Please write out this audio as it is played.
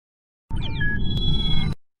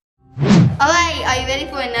Alright, are you ready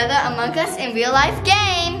for another Among Us in real life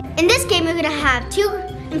game? In this game, we're gonna have 2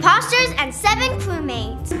 imposters and 7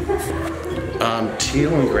 crewmates.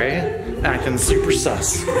 Teal and Gray acting super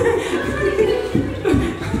sus.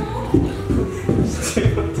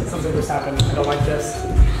 Something just happened. I don't like this.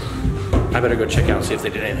 I better go check out and see if they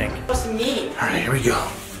did anything. What's me? Alright, here we go.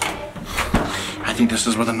 I think this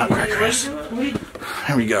is where the nutcracker is.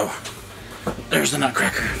 Here we go. There's the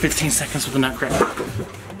nutcracker. 15 seconds with the nutcracker.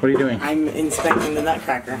 What are you doing? I'm inspecting the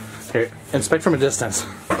nutcracker. Here, inspect from a distance.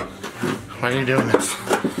 Why are you doing this?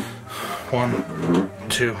 1,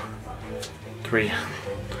 2, 3,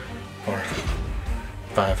 4,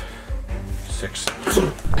 5, 6.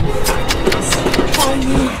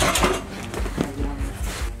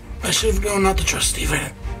 I should have gone not to trust Steve.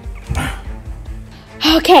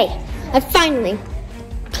 Okay, I finally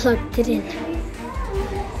plugged it in.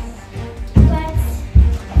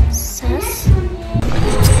 Sus.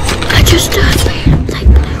 I just like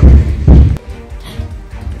blue.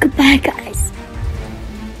 Goodbye, guys.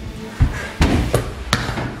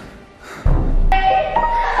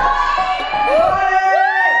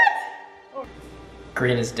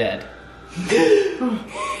 Green is dead.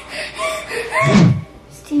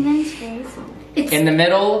 Steven's face. It's in the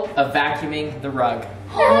middle of vacuuming the rug.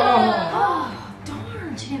 Oh,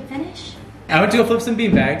 darn, she didn't finish. I went to go flip some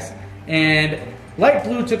beanbags, and light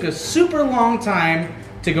blue took a super long time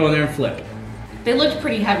to go in there and flip. They looked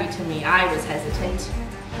pretty heavy to me. I was hesitant.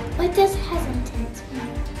 What does hesitant mean?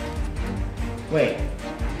 Wait,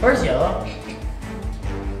 where's yellow?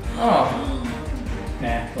 Oh.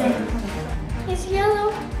 Nah, whatever. Is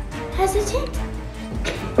yellow hesitant?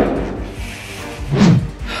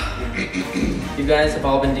 You guys have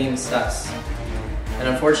all been deemed sus. And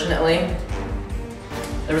unfortunately,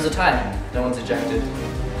 there was a tie. No one's ejected.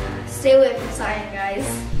 Stay away from Cyan, guys.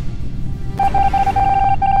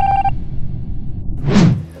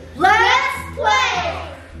 Let's play!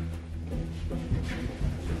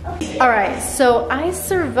 Alright, so I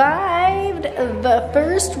survived the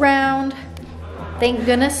first round. Thank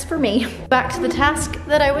goodness for me. Back to the task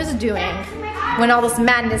that I was doing when all this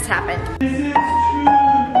madness happened.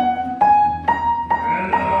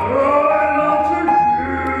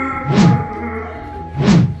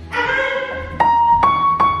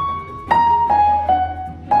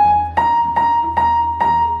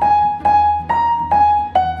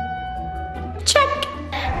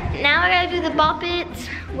 Now I gotta do the bop it,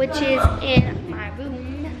 which is in my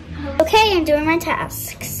room. Okay, I'm doing my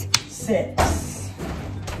tasks. 6,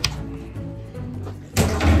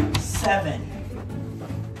 7.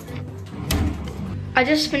 I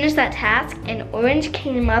just finished that task and orange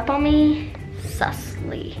came up on me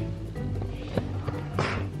susly.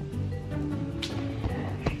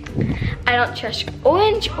 I don't trust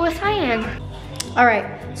orange or cyan. All right,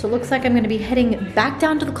 so it looks like I'm gonna be heading back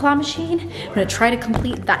down to the claw machine. I'm gonna try to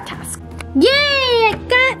complete that task. Yay, I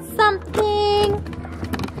got something.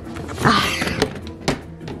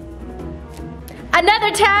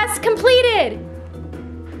 Another task completed.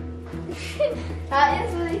 That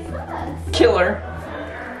is really sus. Killer.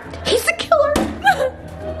 He's a killer.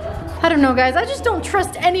 I don't know, guys, I just don't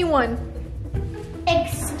trust anyone.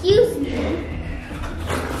 Excuse me.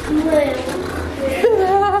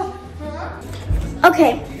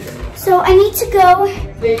 Okay, so I need to go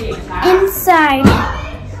inside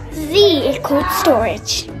the cold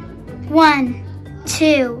storage. 1,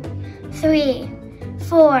 2, 3,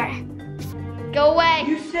 4. Go away.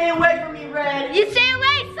 You stay away from me, Red. You stay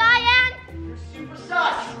away, Cyan. You're super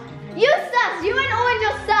sus. You sus. You and Orange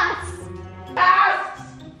are sus. Tasks.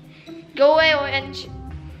 Go away, Orange.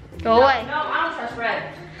 Go away. No, I don't trust Red.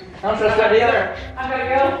 I don't trust that either. I gotta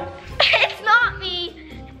go. It's not me.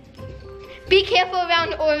 Be careful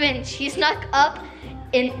around Orange. He snuck up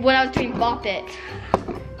when I was doing Bop It.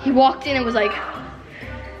 He walked in and was like,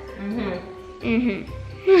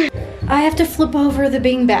 I have to flip over the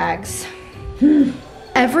bean bags.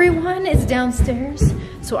 Everyone is downstairs,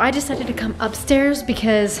 so I decided to come upstairs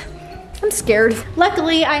because I'm scared.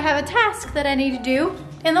 Luckily, I have a task that I need to do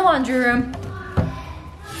in the laundry room.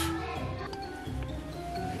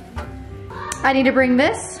 I need to bring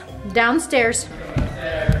this downstairs.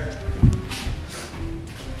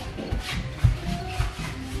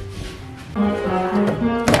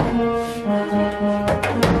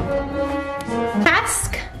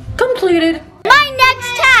 Task completed. my next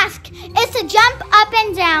task is to jump up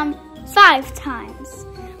and down 5 times.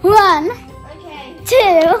 1,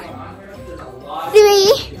 2,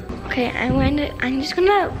 3. Okay, I'm just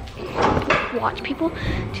gonna watch people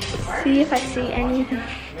to see if I see anything.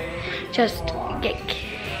 Just get.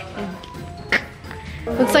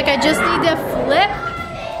 Looks like I just need to flip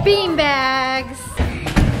beanbags.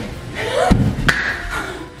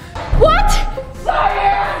 What?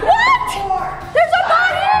 What? There's a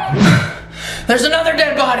body! There's another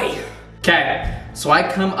dead body! Okay, so I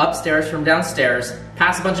come upstairs from downstairs,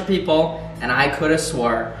 past a bunch of people, and I could have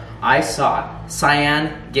swore I saw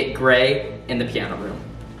Cyan get Gray in the piano room.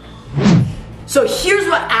 So here's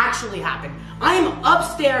what actually happened. I am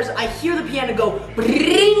upstairs, I hear the piano go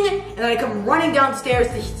ring, and then I come running downstairs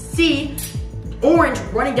to see Orange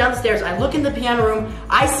running down the stairs. I look in the piano room,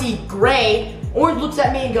 I see Gray. Orange looks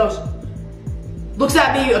at me and looks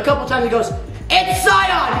at me a couple times and goes, "It's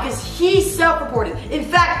Cyan," because he self-reported. In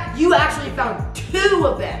fact, you actually found 2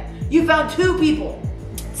 of them. You found 2 people.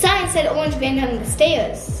 Cyan said Orange ran down the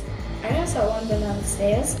stairs. I never saw Orange run down the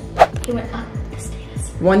stairs. He went up the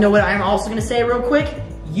stairs. You wanna know what I'm also gonna say real quick?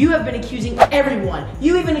 You have been accusing everyone.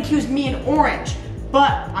 You even accused me and Orange.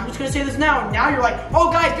 But I'm just gonna say this now. Now you're like, oh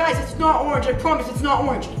guys, it's not Orange. I promise it's not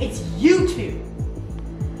Orange. It's you 2.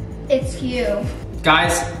 It's you.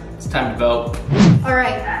 Guys, it's time to vote. All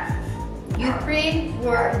right, you 3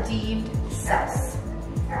 were deemed sus.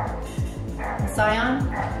 Cyan,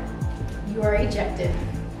 you are ejected.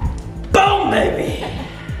 Boom, baby!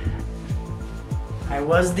 I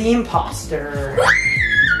was the imposter.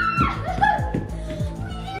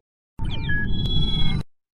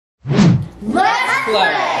 Let's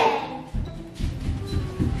play!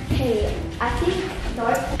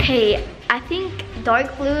 I think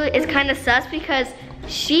Dark Blue is kind of sus because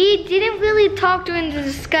she didn't really talk during the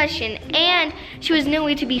discussion and she was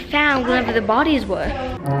nowhere to be found wherever the bodies were.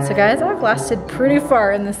 So guys, I've lasted pretty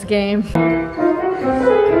far in this game.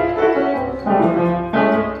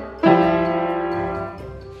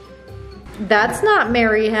 That's not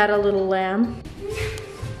Mary Had a Little Lamb.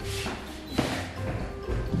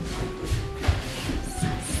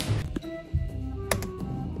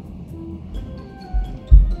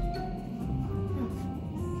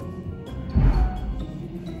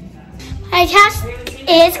 My task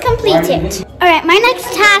is completed. All right, my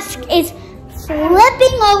next task is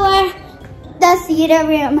flipping over the theater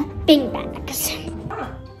room beanbags. Same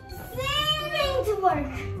thing to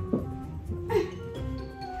work.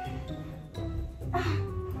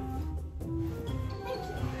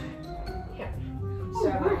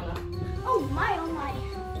 Oh my.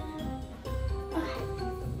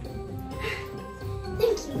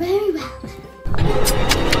 Thank you very well.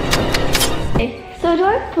 So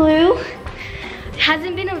Dark Blue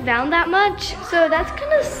hasn't been around that much, so that's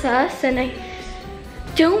kind of sus, and I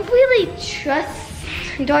don't really trust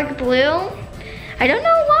Dark Blue. I don't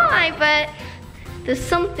know why, but there's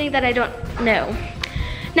something that I don't know.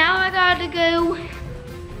 Now I gotta go.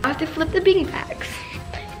 I have to flip the beanbags,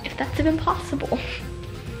 if that's even possible.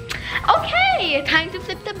 Okay, time to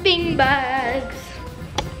flip the beanbags.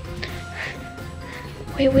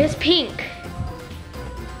 Wait, where's Pink?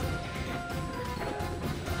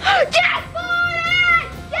 Dead body!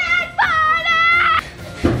 Dead body!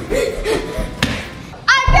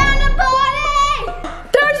 I found a body!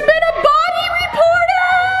 There's been a body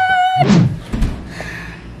reported!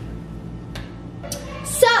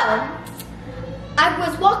 So, I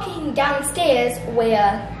was walking downstairs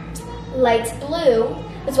where Light Blue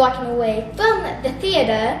was walking away from the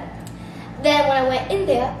theater. Then when I went in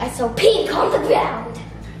there, I saw Pink on the ground.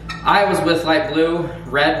 I was with Light Blue,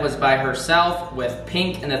 Red was by herself with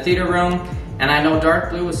Pink in the theater room, and I know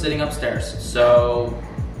Dark Blue was sitting upstairs, so...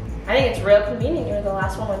 I think it's real convenient you're the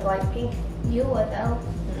last one with Light Pink. You were though.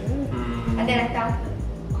 Mm. And then I found them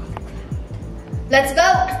on the ground. Let's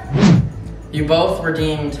go! You both were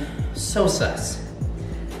deemed so sus,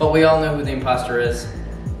 but we all know who the imposter is.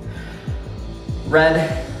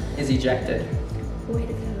 Red is ejected. Wait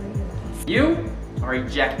a minute. You are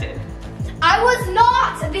ejected. I was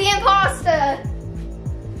not the imposter!